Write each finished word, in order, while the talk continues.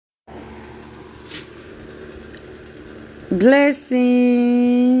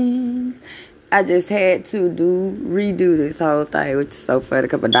Blessings. I just had to redo this whole thing, which is so funny. A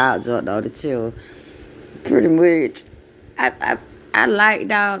couple of dogs jumped on the chill. Pretty much. I like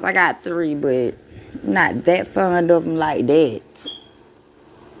dogs. I got 3, but not that fond of them like that.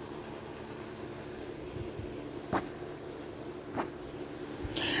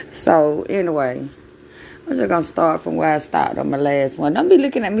 So, anyway, I'm just going to start from where I started on my last one. Don't be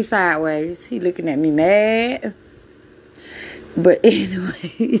looking at me sideways. He looking at me mad. But anyway,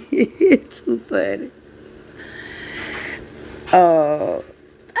 it's too funny.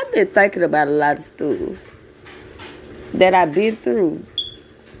 I've been thinking about a lot of stuff that I've been through.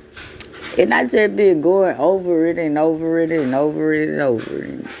 And I just been going over it and over it and over it and over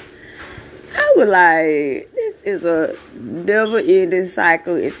it. I was like, this is a never-ending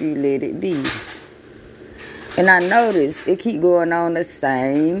cycle if you let it be. And I noticed it keep going on the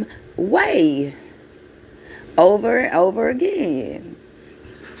same way. Over and over again.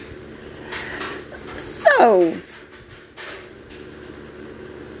 So,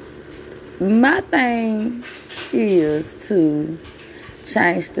 my thing is to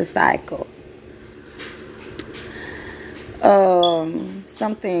change the cycle.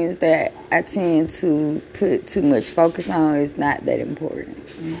 Some things that I tend to put too much focus on is not that important.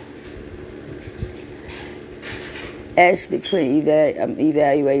 Actually I'm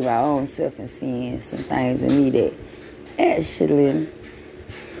evaluating my own self and seeing some things in me that actually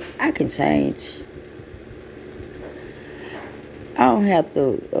I can change. I don't have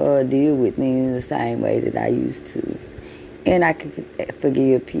to deal with things the same way that I used to. And I can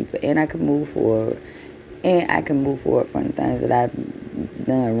forgive people. And I can move forward. And I can move forward from the things that I've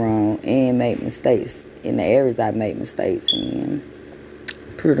done wrong. And make mistakes in the areas I make mistakes in.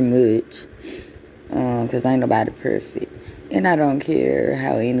 Pretty much. Because ain't nobody perfect. And I don't care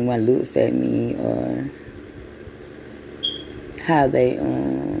how anyone looks at me or how they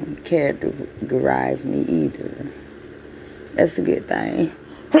characterize me either. That's a good thing.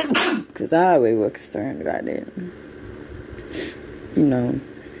 Because I always was concerned about that. You know.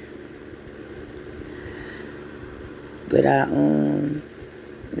 But I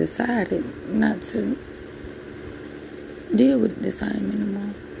decided not to deal with the same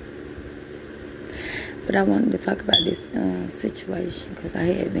anymore. But I wanted to talk about this situation because I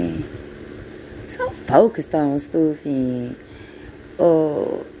had been so focused on stuff and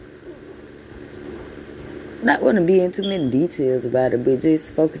not want to be into many details about it, but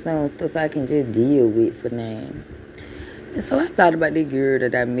just focus on stuff I can just deal with for now. And so I thought about the girl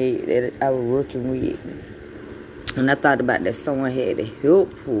that I met, that I was working with. And I thought about that someone had to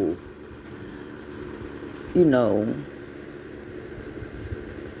help her, you know,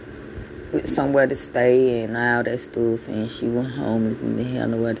 with somewhere to stay and all that stuff. And she went homeless and didn't have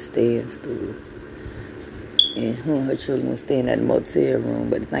nowhere to stay and stuff. And her and her children were staying at the motel room.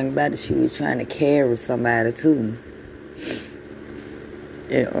 But the thing about it, she was trying to carry somebody too.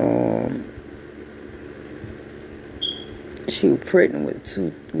 And she was pregnant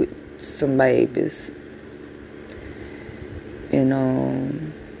with some babies. And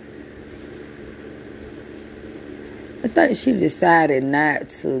I think she decided not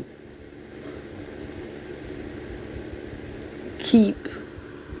to keep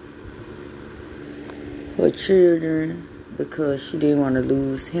her children because she didn't want to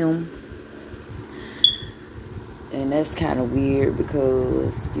lose him. And that's kind of weird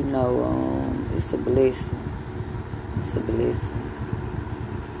because, you know, it's a blessing. It's a blessing.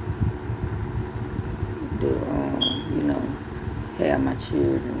 To, you know, have my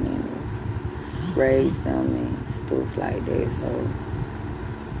children and raise them and stuff like that. So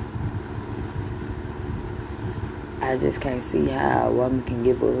I just can't see how a woman can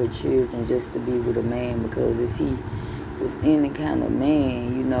give up her children just to be with a man, because if he was any kind of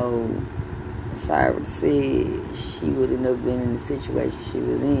man, you know, sorry to say, she would have never been in the situation she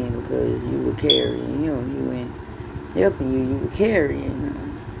was in, because you were carrying him. You weren't helping you were carrying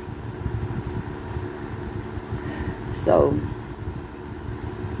him. So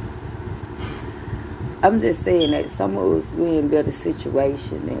I'm just saying that some of us, we're in a better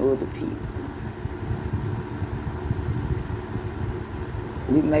situation than other people.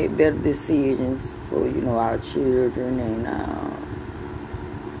 We make better decisions for, you know, our children, and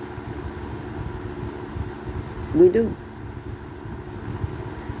we do.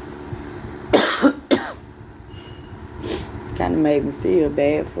 Kind of made me feel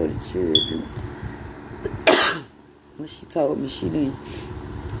bad for the children. When she told me she didn't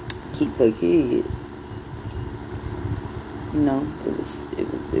keep her kids, you know,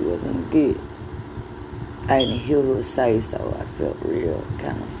 it wasn't good. I didn't hear her say so. I felt real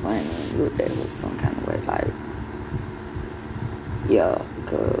kind of funny and looked at her some kind of way, like, Yeah,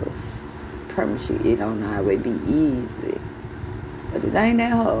 because I promise you, it don't always be easy. But it ain't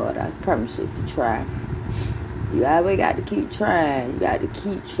that hard. I promise you if you try. You always got to keep trying. You got to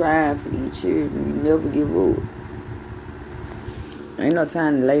keep trying for these children. You never give up. Ain't no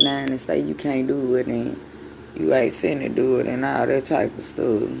time to lay down and say you can't do it and you ain't finna do it and all that type of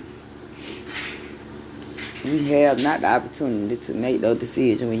stuff. You have not the opportunity to make those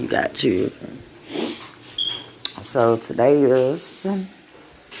decisions when you got children. So today is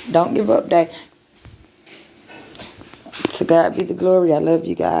Don't Give Up Day. To God be the glory. I love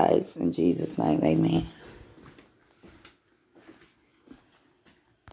you guys. In Jesus' name, amen.